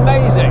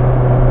 amazing.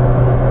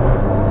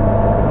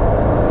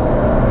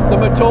 The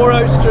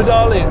Maturo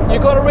Stradale.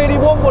 You've got to really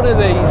want one of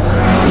these.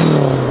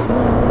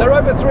 They're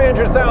over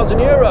 300,000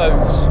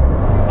 euros.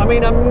 I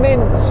mean, a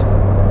mint,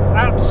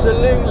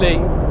 absolutely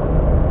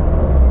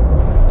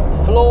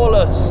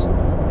flawless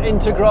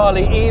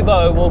Integrale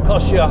Evo will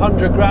cost you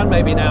 100 grand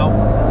maybe now.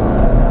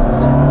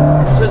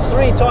 So it's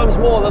 3 times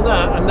more than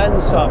that, and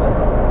then some.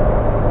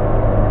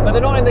 But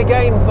they're not in the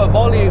game for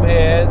volume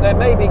here. They're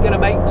maybe going to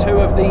make 2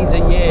 of these a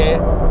year.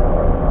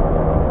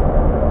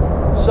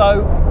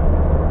 So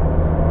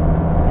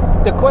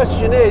the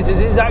question is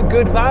that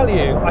good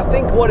value? I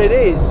think what it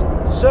is,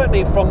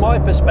 certainly from my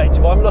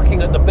perspective, I'm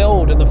looking at the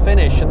build and the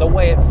finish and the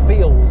way it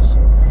feels.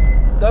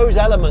 Those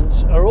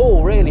elements are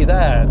all really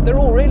there. They're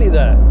all really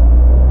there.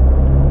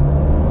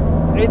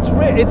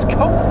 It's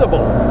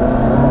comfortable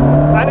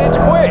and it's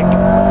quick.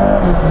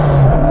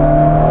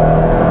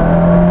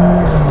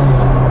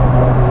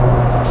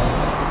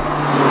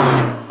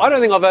 I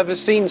don't think I've ever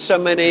seen so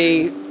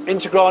many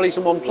Integrales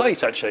in one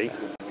place, actually.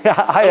 Yeah,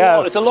 I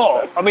have. It's a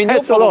lot. I mean,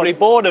 you're probably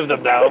bored of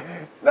them now.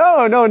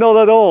 No, not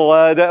at all.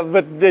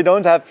 But they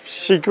don't have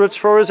secrets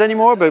for us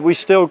anymore, but we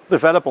still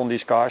develop on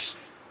these cars.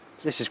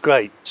 This is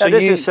great. So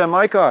this is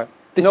my car.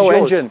 This no is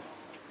yours. engine.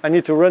 I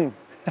need to run.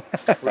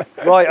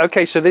 Right,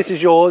 okay, so this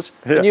is yours.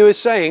 Yeah. And you were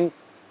saying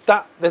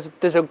that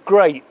there's a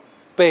great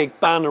big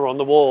banner on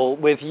the wall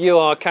with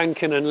Juha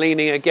Kankkunen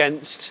leaning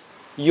against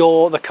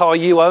the car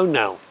you own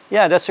now.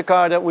 Yeah, that's a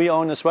car that we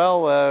own as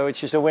well,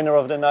 which is the winner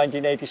of the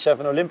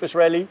 1987 Olympus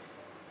Rally.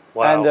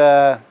 Wow.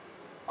 And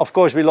of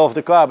course we love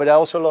the car, but I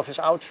also love his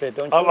outfit,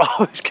 don't you? I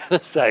was going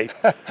to say,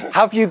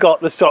 have you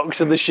got the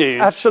socks and the shoes?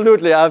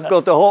 Absolutely, I've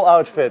got the whole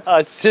outfit.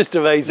 It's just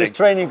amazing. Just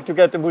training to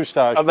get the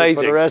moustache.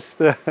 Amazing. For the rest,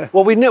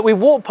 well, we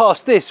walked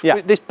past this,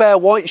 this bare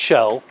white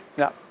shell.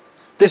 Yeah.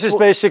 This is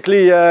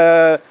basically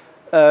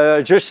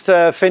just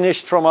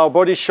finished from our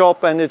body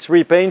shop, and it's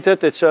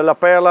repainted. It's a La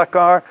Perla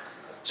car.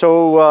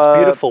 So it's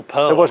beautiful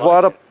pearl. It was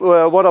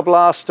water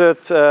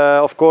blasted.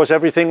 Of course,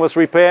 everything was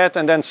repaired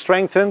and then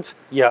strengthened.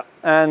 Yeah.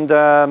 And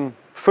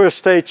first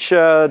stage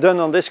done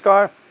on this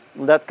car.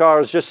 That car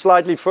is just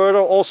slightly further.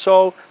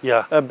 Also,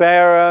 a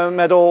bare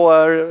metal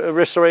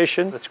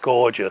restoration. That's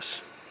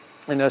gorgeous.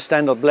 In a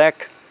standard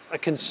black. I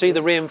can see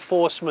the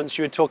reinforcements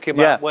you were talking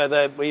about,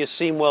 where you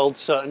seam weld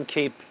certain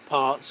key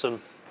parts, and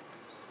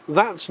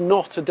that's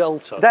not a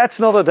Delta. That's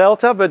not a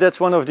Delta, but that's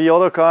one of the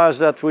other cars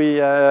that we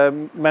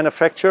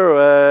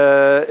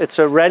manufacture. It's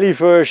a rally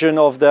version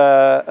of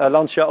the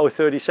Lancia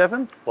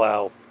 037.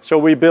 Wow. So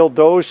we built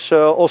those,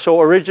 also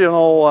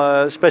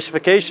original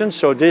specifications.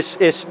 So this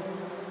is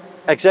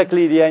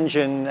exactly the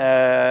engine,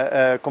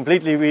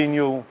 completely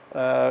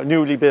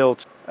newly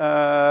built.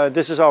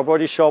 This is our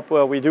body shop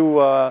where we do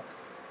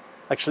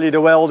actually the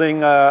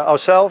welding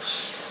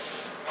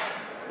ourselves.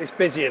 It's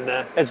busy in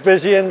there. It's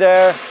busy in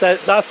there. So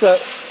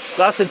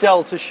that's a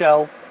Delta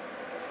shell,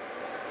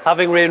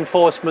 having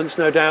reinforcements,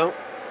 no doubt.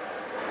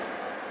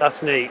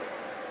 That's neat.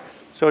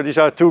 So these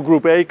are 2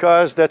 Group A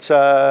cars. That's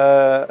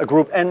a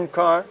Group N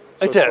car,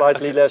 so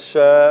slightly less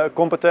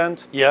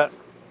competent. Yeah,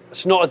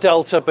 it's not a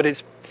Delta, but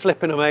it's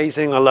flipping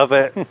amazing. I love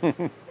it.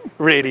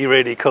 Really,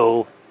 really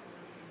cool.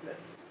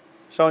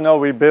 So now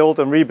we build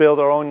and rebuild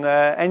our own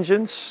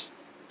engines.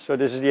 So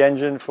this is the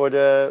engine for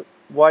the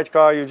white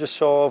car you just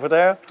saw over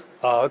there.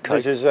 Oh, okay.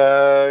 This is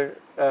an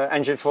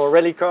engine for a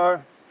rally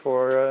car,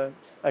 for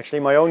actually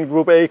my own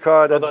Group A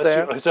car that's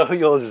there. So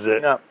yours is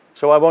it? Yeah.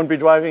 So I won't be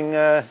driving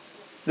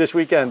this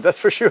weekend, that's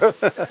for sure.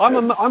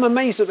 I'm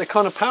amazed at the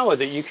kind of power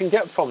that you can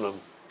get from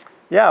them.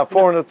 Yeah,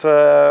 400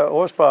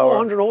 horsepower.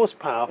 400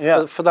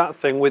 horsepower for that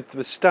thing with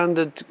the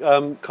standard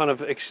kind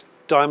of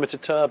diameter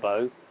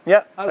turbo.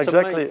 Yeah, that's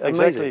exactly.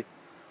 amazing.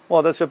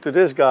 Well, that's up to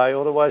this guy,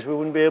 otherwise we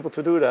wouldn't be able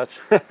to do that.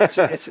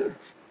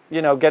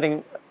 You know,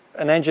 getting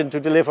an engine to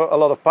deliver a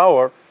lot of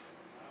power,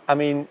 I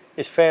mean,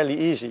 is fairly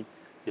easy.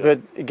 Yeah.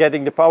 But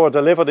getting the power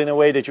delivered in a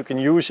way that you can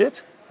use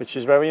it, which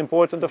is very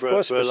important, of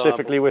course,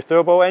 specifically with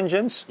turbo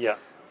engines. Yeah.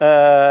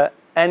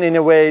 And in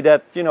a way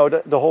that, you know,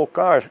 the whole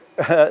car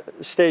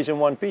stays in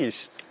one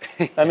piece.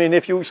 I mean,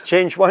 if you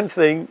change one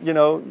thing, you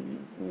know,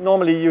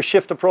 normally you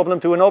shift the problem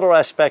to another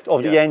aspect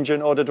of the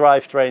engine or the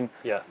drivetrain.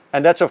 Yeah.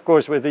 And that's, of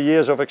course, with the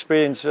years of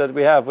experience that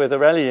we have with the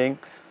rallying,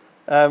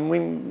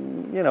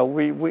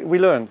 we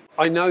learn.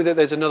 I know that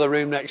there's another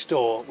room next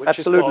door which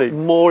Absolutely. has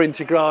got more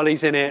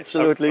Integrales in it.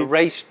 Absolutely.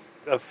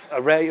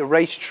 A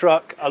race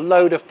truck, a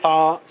load of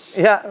parts.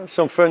 Yeah,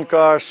 some fun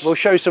cars. We'll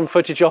show some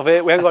footage of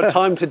it. We haven't got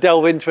time to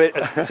delve into it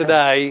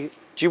today.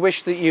 Do you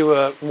wish that you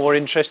were more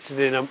interested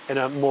in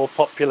a more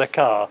popular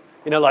car?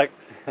 You know, like,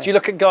 do you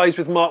look at guys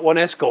with Mark 1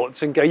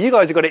 Escorts and go, you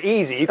guys have got it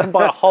easy, you can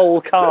buy a whole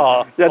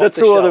car? Yeah, that's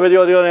true. On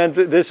the other hand,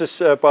 this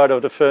is part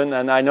of the fun,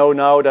 and I know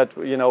now that,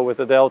 with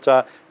the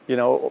Delta,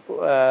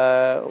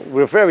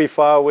 we're very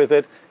far with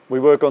it. We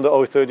work on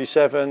the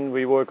 037,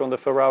 we work on the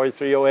Ferrari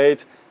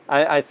 308.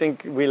 I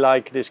think we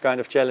like this kind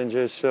of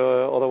challenges,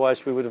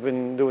 otherwise we would have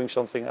been doing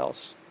something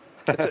else.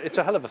 It's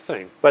a hell of a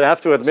thing. But I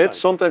have to admit,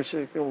 sometimes,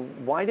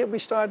 why did we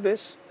start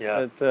this?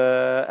 Yeah.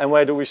 And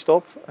where do we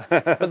stop?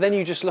 But then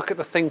you just look at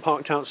the thing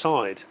parked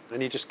outside,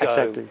 and you just go.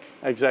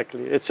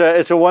 Exactly. It's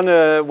a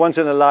once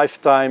in a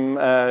lifetime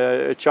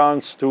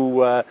chance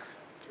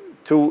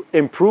to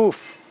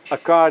improve a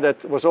car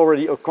that was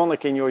already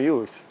iconic in your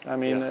youth. I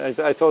mean, yeah.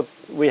 I thought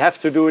we have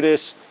to do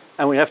this,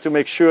 and we have to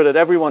make sure that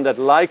everyone that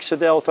likes a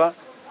Delta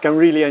can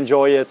really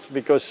enjoy it,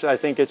 because I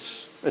think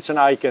it's an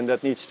icon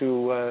that needs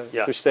to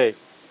stay.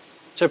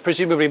 So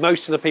presumably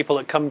most of the people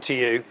that come to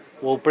you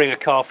will bring a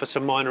car for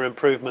some minor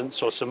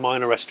improvements or some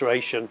minor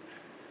restoration.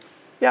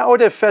 Yeah, or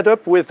they're fed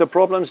up with the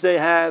problems they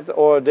had,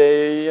 or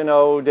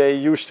they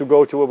used to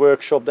go to a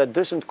workshop that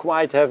doesn't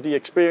quite have the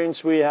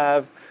experience we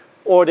have,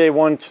 or they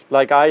want,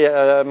 like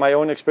my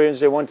own experience,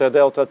 they want their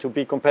Delta to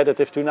be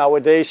competitive to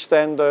nowadays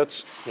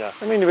standards. Yeah.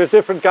 I mean, we have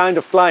different kind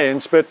of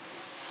clients, but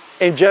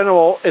in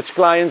general, it's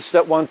clients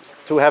that want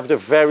to have the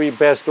very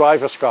best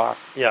driver's car.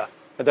 Yeah.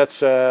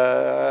 That's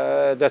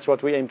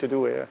what we aim to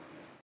do here.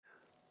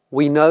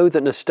 We know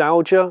that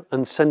nostalgia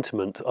and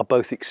sentiment are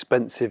both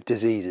expensive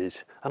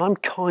diseases, and I'm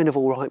kind of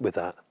all right with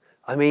that.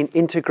 I mean,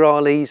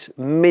 Integrales,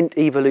 mint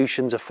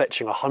evolutions are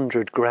fetching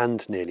 100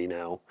 grand nearly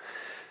now.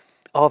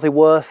 Are they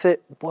worth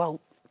it? Well,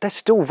 they're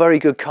still very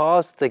good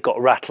cars. They've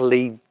got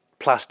rattly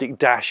plastic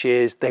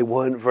dashes. They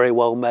weren't very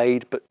well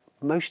made, but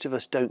most of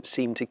us don't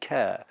seem to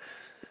care.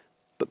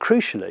 But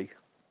crucially,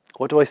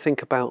 what do I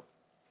think about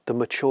the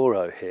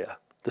Maturo here?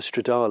 The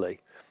Stradale.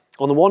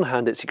 On the one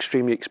hand, it's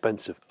extremely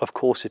expensive. Of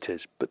course it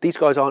is. But these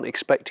guys aren't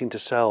expecting to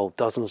sell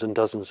dozens and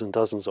dozens and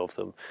dozens of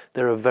them.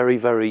 They're a very,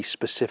 very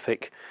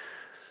specific,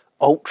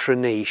 ultra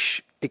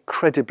niche,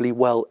 incredibly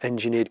well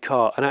engineered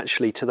car. And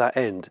actually, to that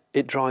end,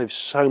 it drives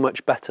so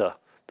much better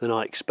than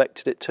I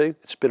expected it to.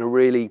 It's been a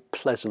really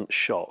pleasant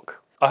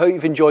shock. I hope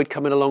you've enjoyed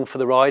coming along for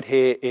the ride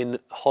here in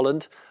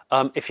Holland.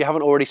 If you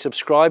haven't already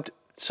subscribed,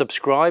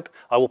 subscribe.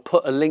 I will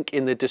put a link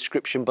in the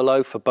description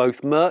below for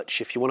both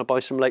merch if you want to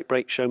buy some Late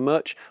Break Show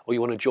merch, or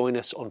you want to join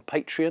us on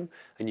Patreon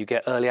and you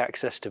get early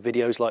access to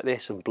videos like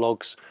this and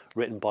blogs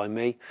written by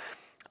me.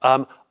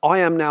 I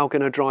am now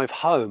going to drive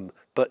home,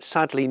 but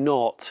sadly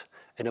not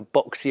in a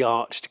boxy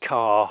arched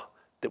car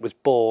that was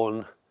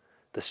born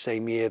the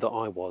same year that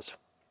I was.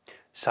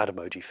 Sad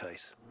emoji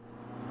face.